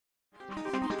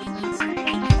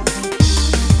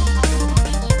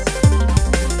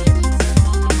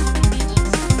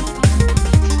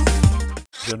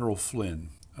General Flynn,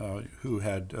 who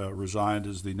had resigned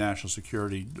as the National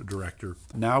Security Director.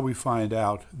 Now we find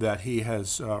out that he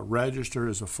has registered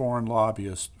as a foreign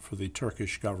lobbyist for the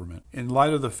Turkish government. In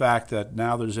light of the fact that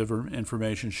now there's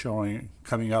information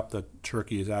coming up that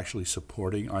Turkey is actually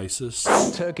supporting ISIS.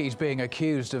 Turkey's being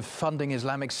accused of funding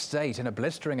Islamic State in a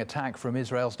blistering attack from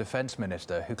Israel's defense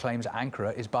minister, who claims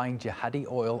Ankara is buying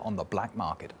jihadi oil on the black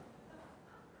market.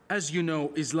 As you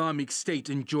know, Islamic State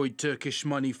enjoyed Turkish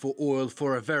money for oil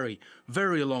for a very,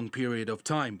 very long period of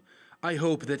time. I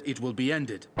hope that it will be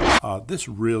ended. This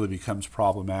really becomes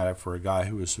problematic for a guy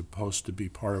who is supposed to be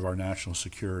part of our national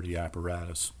security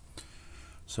apparatus.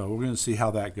 So we're going to see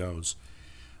how that goes.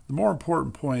 The more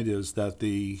important point is that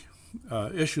the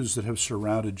issues that have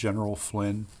surrounded General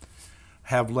Flynn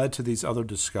have led to these other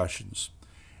discussions.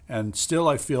 And still,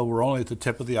 I feel we're only at the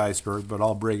tip of the iceberg, but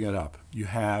I'll bring it up. You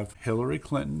have Hillary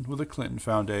Clinton with the Clinton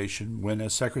Foundation, when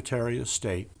as Secretary of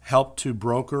State, helped to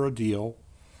broker a deal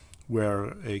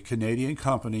where a Canadian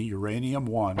company, Uranium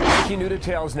One. Breaking new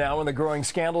details now in the growing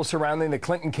scandal surrounding the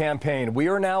Clinton campaign. We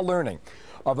are now learning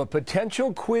of a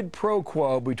potential quid pro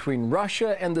quo between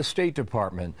Russia and the State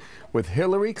Department, with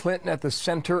Hillary Clinton at the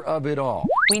center of it all.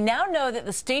 We now know that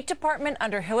the State Department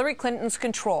under Hillary Clinton's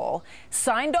control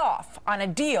signed off on a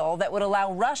deal that would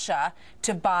allow Russia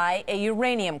to buy a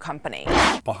uranium company.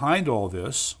 Behind all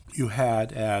this, you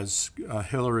had, as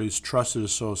Hillary's trusted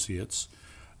associates,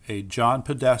 a John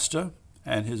Podesta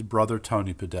and his brother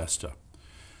Tony Podesta.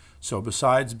 So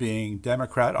besides being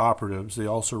Democrat operatives, they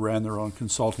also ran their own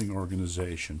consulting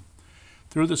organization.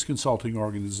 Through this consulting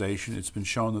organization, it's been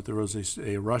shown that there was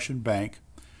a Russian bank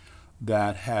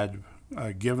that had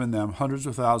given them hundreds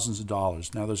of thousands of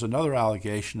dollars. Now, there's another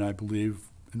allegation, I believe,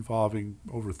 involving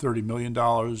over $30 million.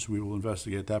 We will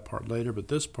investigate that part later, but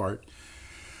this part,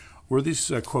 were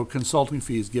these, quote, consulting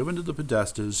fees given to the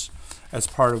Podestas as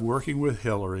part of working with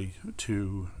Hillary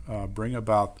to bring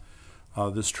about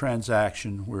this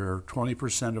transaction where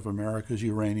 20% of America's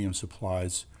uranium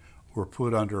supplies were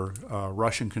put under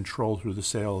Russian control through the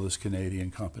sale of this Canadian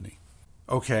company.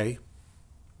 Okay,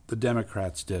 the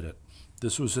Democrats did it.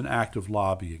 This was an act of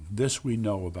lobbying. This we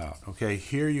know about. Okay,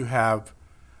 here you have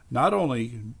not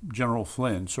only General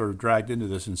Flynn sort of dragged into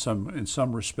this in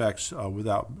some respects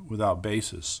without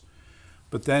basis,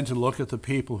 but then to look at the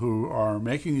people who are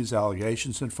making these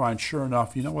allegations and find, sure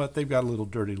enough, you know what, they've got a little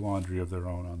dirty laundry of their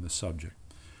own on this subject.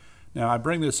 Now, I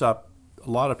bring this up, a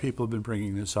lot of people have been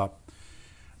bringing this up,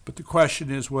 but the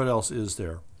question is, what else is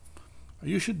there?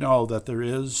 You should know that there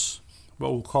is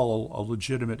what we'll call a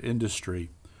legitimate industry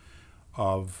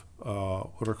of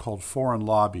what are called foreign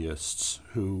lobbyists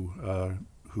who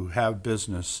have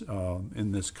business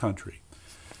in this country.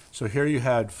 So here you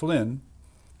had Flynn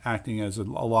acting as a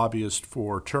lobbyist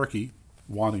for Turkey,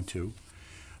 wanting to,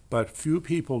 but few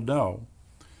people know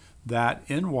that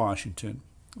in Washington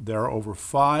there are over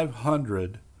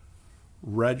 500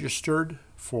 registered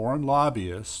foreign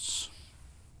lobbyists,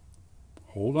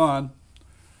 hold on,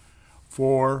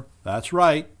 for, that's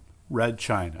right, Red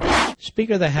China.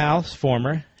 Speaker of the House,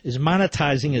 former, is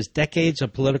monetizing his decades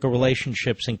of political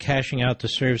relationships and cashing out to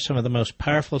serve some of the most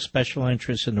powerful special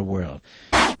interests in the world.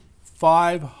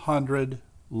 500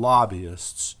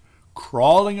 lobbyists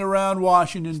crawling around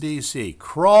Washington, D.C.,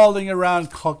 crawling around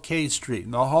K Street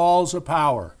in the halls of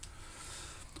power,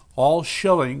 all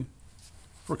shilling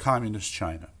for Communist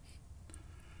China.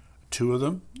 Two of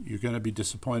them, you're going to be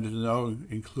disappointed to know,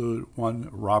 include one,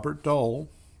 Robert Dole.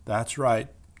 That's right,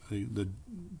 the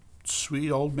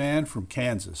sweet old man from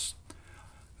Kansas,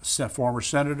 former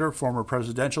senator, former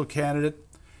presidential candidate,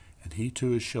 and he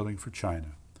too is shilling for China.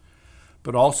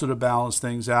 But also to balance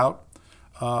things out,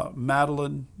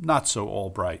 Madeleine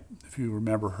Not-So-Albright, if you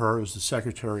remember her as the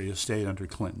Secretary of State under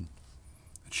Clinton.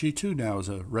 She too now is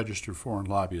a registered foreign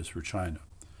lobbyist for China.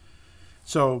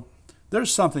 So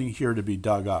there's something here to be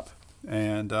dug up,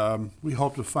 and we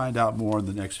hope to find out more in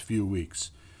the next few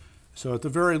weeks. So at the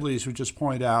very least, we just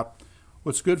point out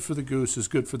what's good for the goose is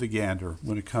good for the gander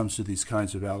when it comes to these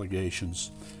kinds of allegations.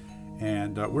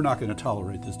 And we're not going to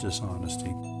tolerate this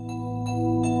dishonesty.